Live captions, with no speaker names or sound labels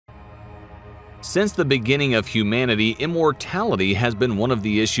Since the beginning of humanity, immortality has been one of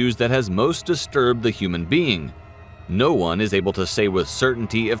the issues that has most disturbed the human being. No one is able to say with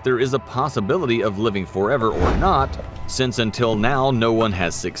certainty if there is a possibility of living forever or not, since until now no one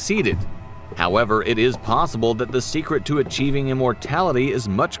has succeeded. However, it is possible that the secret to achieving immortality is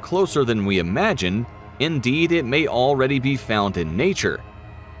much closer than we imagine. Indeed, it may already be found in nature.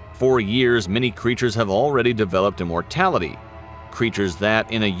 For years, many creatures have already developed immortality. Creatures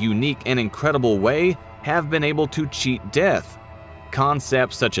that, in a unique and incredible way, have been able to cheat death.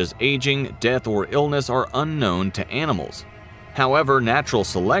 Concepts such as aging, death, or illness are unknown to animals. However, natural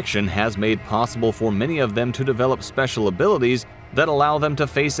selection has made possible for many of them to develop special abilities that allow them to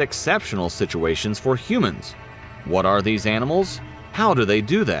face exceptional situations for humans. What are these animals? How do they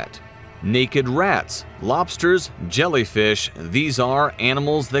do that? Naked rats, lobsters, jellyfish, these are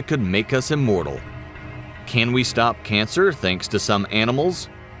animals that could make us immortal. Can we stop cancer thanks to some animals?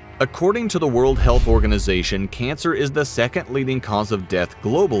 According to the World Health Organization, cancer is the second leading cause of death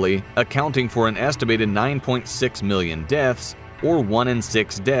globally, accounting for an estimated 9.6 million deaths, or 1 in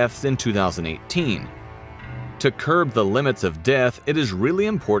 6 deaths in 2018. To curb the limits of death, it is really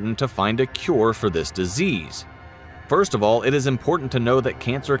important to find a cure for this disease. First of all, it is important to know that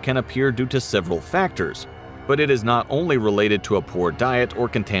cancer can appear due to several factors, but it is not only related to a poor diet or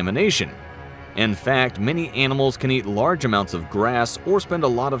contamination. In fact, many animals can eat large amounts of grass or spend a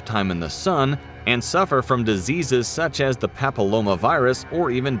lot of time in the sun and suffer from diseases such as the papillomavirus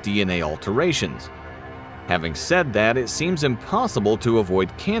or even DNA alterations. Having said that, it seems impossible to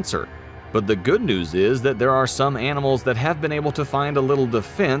avoid cancer, but the good news is that there are some animals that have been able to find a little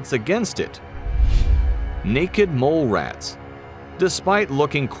defense against it. Naked mole rats. Despite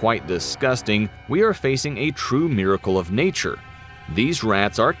looking quite disgusting, we are facing a true miracle of nature. These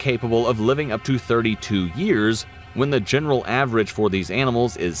rats are capable of living up to 32 years, when the general average for these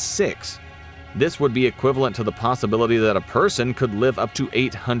animals is 6. This would be equivalent to the possibility that a person could live up to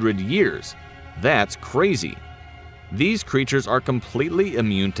 800 years. That's crazy. These creatures are completely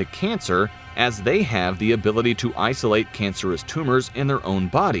immune to cancer, as they have the ability to isolate cancerous tumors in their own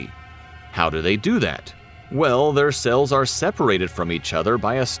body. How do they do that? Well, their cells are separated from each other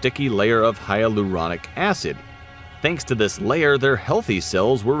by a sticky layer of hyaluronic acid. Thanks to this layer, their healthy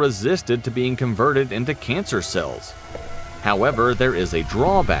cells were resisted to being converted into cancer cells. However, there is a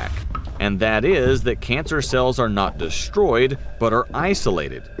drawback, and that is that cancer cells are not destroyed, but are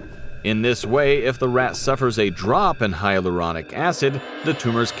isolated. In this way, if the rat suffers a drop in hyaluronic acid, the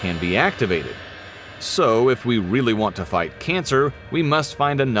tumors can be activated. So, if we really want to fight cancer, we must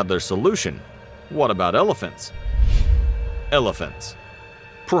find another solution. What about elephants? Elephants.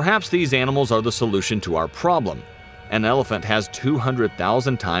 Perhaps these animals are the solution to our problem. An elephant has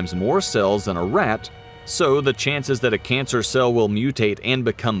 200,000 times more cells than a rat, so the chances that a cancer cell will mutate and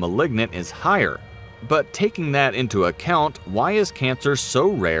become malignant is higher. But taking that into account, why is cancer so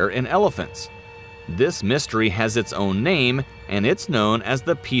rare in elephants? This mystery has its own name, and it's known as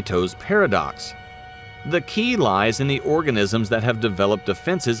the Peto's paradox. The key lies in the organisms that have developed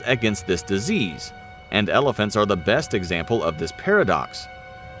defenses against this disease, and elephants are the best example of this paradox.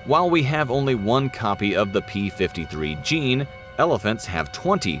 While we have only one copy of the p53 gene, elephants have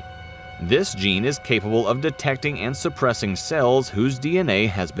 20. This gene is capable of detecting and suppressing cells whose DNA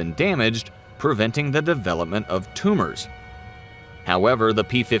has been damaged, preventing the development of tumors. However, the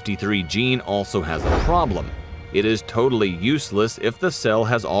p53 gene also has a problem. It is totally useless if the cell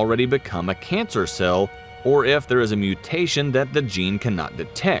has already become a cancer cell, or if there is a mutation that the gene cannot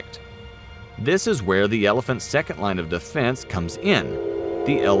detect. This is where the elephant's second line of defense comes in,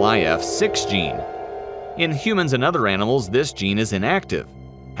 the LIF6 gene. In humans and other animals, this gene is inactive.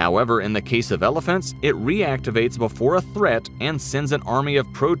 However, in the case of elephants, it reactivates before a threat and sends an army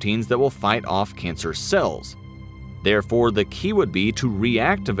of proteins that will fight off cancer cells. Therefore, the key would be to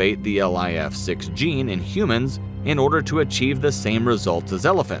reactivate the LIF6 gene in humans in order to achieve the same results as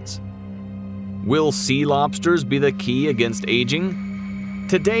elephants. Will sea lobsters be the key against aging?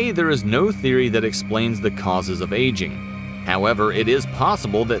 Today, there is no theory that explains the causes of aging. However, it is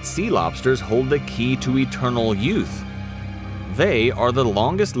possible that sea lobsters hold the key to eternal youth. They are the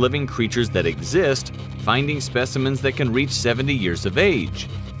longest living creatures that exist, finding specimens that can reach 70 years of age.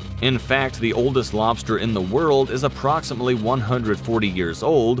 In fact, the oldest lobster in the world is approximately 140 years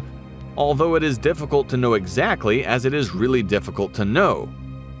old, although it is difficult to know exactly, as it is really difficult to know.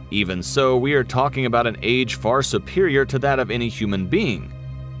 Even so, we are talking about an age far superior to that of any human being.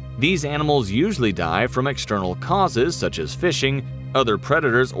 These animals usually die from external causes such as fishing, other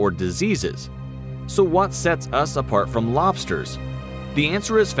predators, or diseases. So what sets us apart from lobsters? The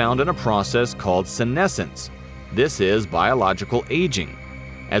answer is found in a process called senescence. This is biological aging.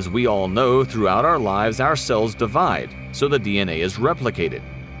 As we all know, throughout our lives our cells divide, so the DNA is replicated.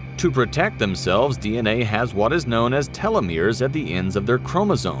 To protect themselves, DNA has what is known as telomeres at the ends of their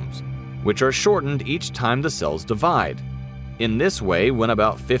chromosomes, which are shortened each time the cells divide. In this way, when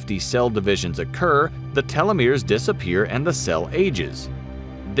about 50 cell divisions occur, the telomeres disappear and the cell ages.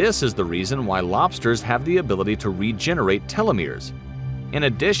 This is the reason why lobsters have the ability to regenerate telomeres. In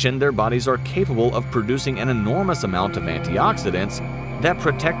addition, their bodies are capable of producing an enormous amount of antioxidants that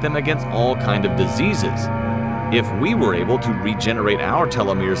protect them against all kinds of diseases. If we were able to regenerate our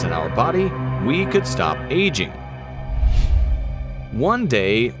telomeres in our body, we could stop aging. One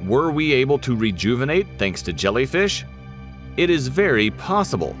day, were we able to rejuvenate thanks to jellyfish? It is very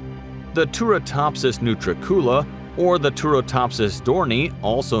possible. The Turritopsis nutricula, or the Turritopsis dohrnii,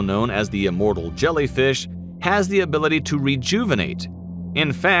 also known as the immortal jellyfish, has the ability to rejuvenate.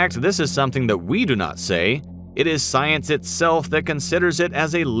 In fact, this is something that we do not say. It is science itself that considers it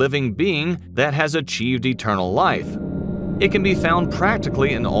as a living being that has achieved eternal life. It can be found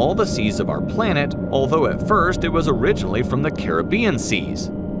practically in all the seas of our planet, although at first it was originally from the Caribbean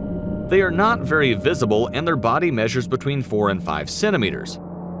seas. They are not very visible and their body measures between 4 and 5 centimeters.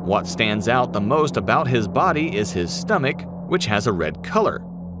 What stands out the most about his body is his stomach, which has a red color.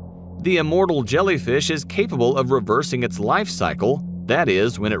 The immortal jellyfish is capable of reversing its life cycle. That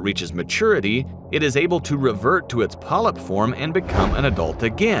is, when it reaches maturity, it is able to revert to its polyp form and become an adult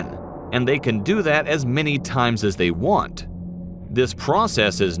again, and they can do that as many times as they want. This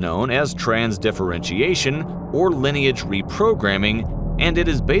process is known as transdifferentiation or lineage reprogramming, and it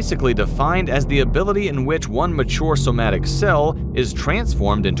is basically defined as the ability in which one mature somatic cell is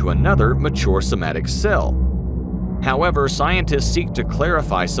transformed into another mature somatic cell. However, scientists seek to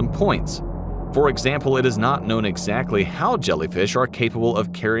clarify some points. For example, it is not known exactly how jellyfish are capable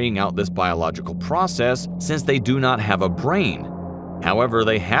of carrying out this biological process since they do not have a brain. However,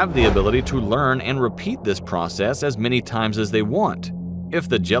 they have the ability to learn and repeat this process as many times as they want. If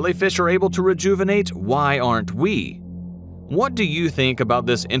the jellyfish are able to rejuvenate, why aren't we? What do you think about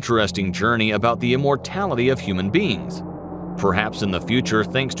this interesting journey about the immortality of human beings? Perhaps in the future,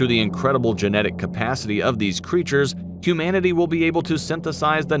 thanks to the incredible genetic capacity of these creatures, humanity will be able to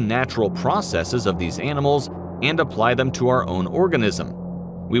synthesize the natural processes of these animals and apply them to our own organism.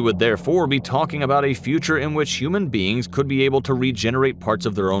 We would therefore be talking about a future in which human beings could be able to regenerate parts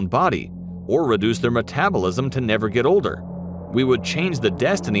of their own body, or reduce their metabolism to never get older. We would change the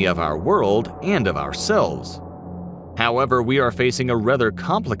destiny of our world and of ourselves. However, we are facing a rather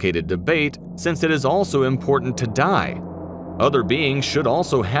complicated debate since it is also important to die. Other beings should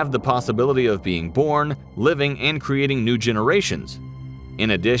also have the possibility of being born, living, and creating new generations.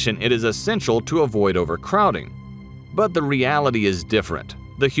 In addition, it is essential to avoid overcrowding. But the reality is different.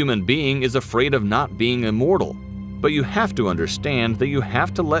 The human being is afraid of not being immortal. But you have to understand that you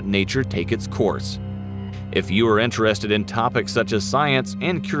have to let nature take its course. If you are interested in topics such as science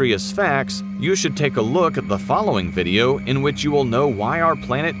and curious facts, you should take a look at the following video in which you will know why our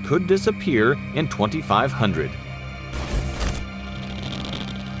planet could disappear in 2500.